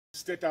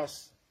State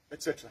House,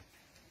 etc.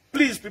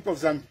 Please, people of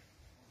Zambia,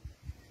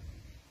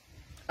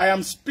 I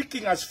am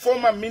speaking as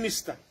former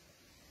Minister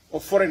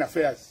of Foreign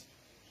Affairs.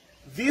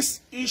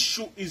 This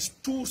issue is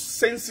too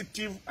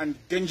sensitive and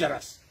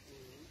dangerous.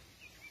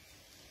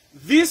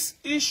 This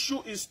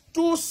issue is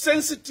too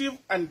sensitive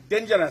and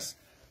dangerous.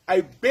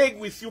 I beg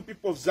with you,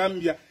 people of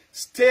Zambia,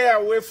 stay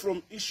away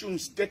from issuing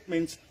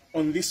statements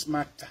on this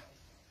matter.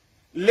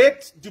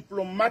 Let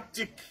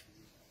diplomatic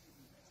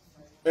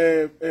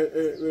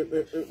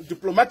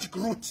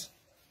route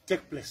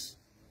take place.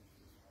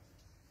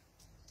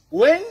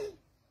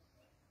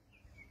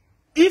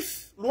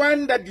 If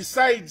Rwanda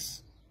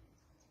decides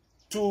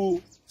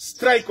to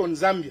strike on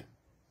Zambia,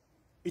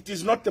 it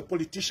is not the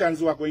politicians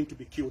who are going to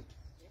be killed.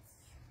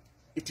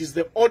 It is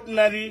the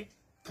ordinary,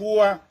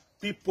 poor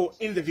people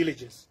in the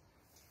villages.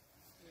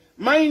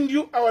 Mind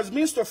you, I was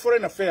Minister of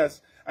Foreign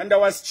Affairs and I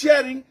was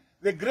chairing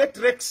the Great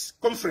Rex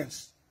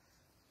Conference.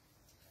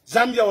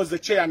 Zambia was the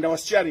chair and I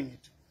was chairing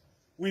it.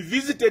 We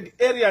visited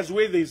areas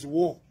where there is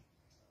war,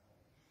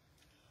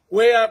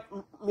 where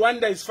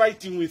Rwanda is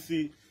fighting with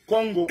the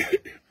Congo,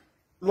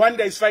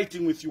 Rwanda is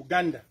fighting with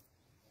Uganda.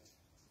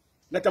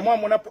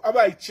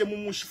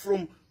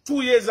 From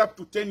 2 years up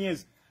to 10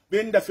 years,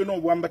 benda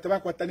feno wamba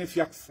tabakwa tane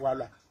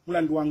fyakufuala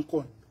mulandu wa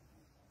nkondo.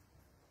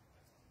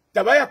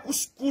 Tabaya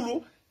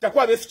kuskulu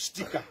takwa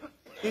befichitika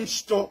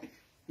inchito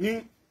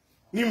ni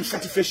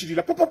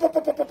mfutifeshirila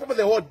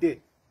the whole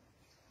day.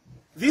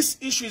 This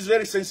issue is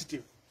very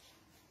sensitive.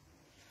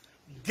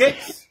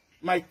 Get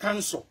my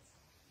counsel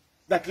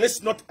that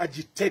let's not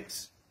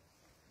agitate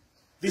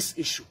this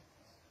issue.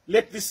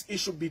 Let this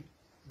issue be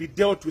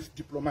dealt with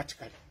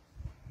diplomatically.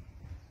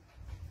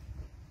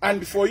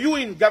 And for you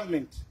in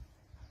government,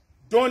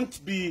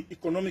 don't be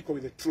economical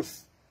with the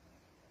truth.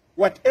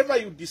 Whatever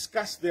you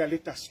discuss there,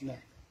 let us know.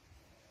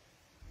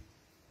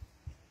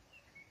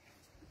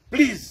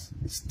 Please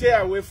stay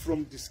away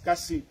from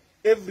discussing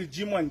every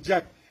Jim and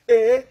Jack.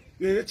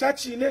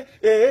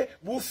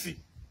 Buffy.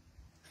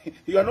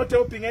 You are not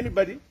helping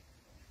anybody.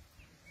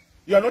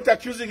 You are not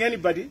accusing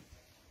anybody.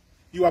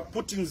 You are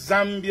putting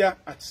Zambia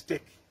at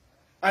stake.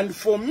 And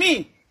for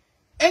me,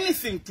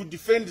 anything to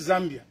defend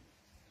Zambia,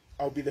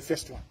 I'll be the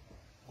first one.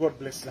 God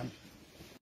bless Zambia.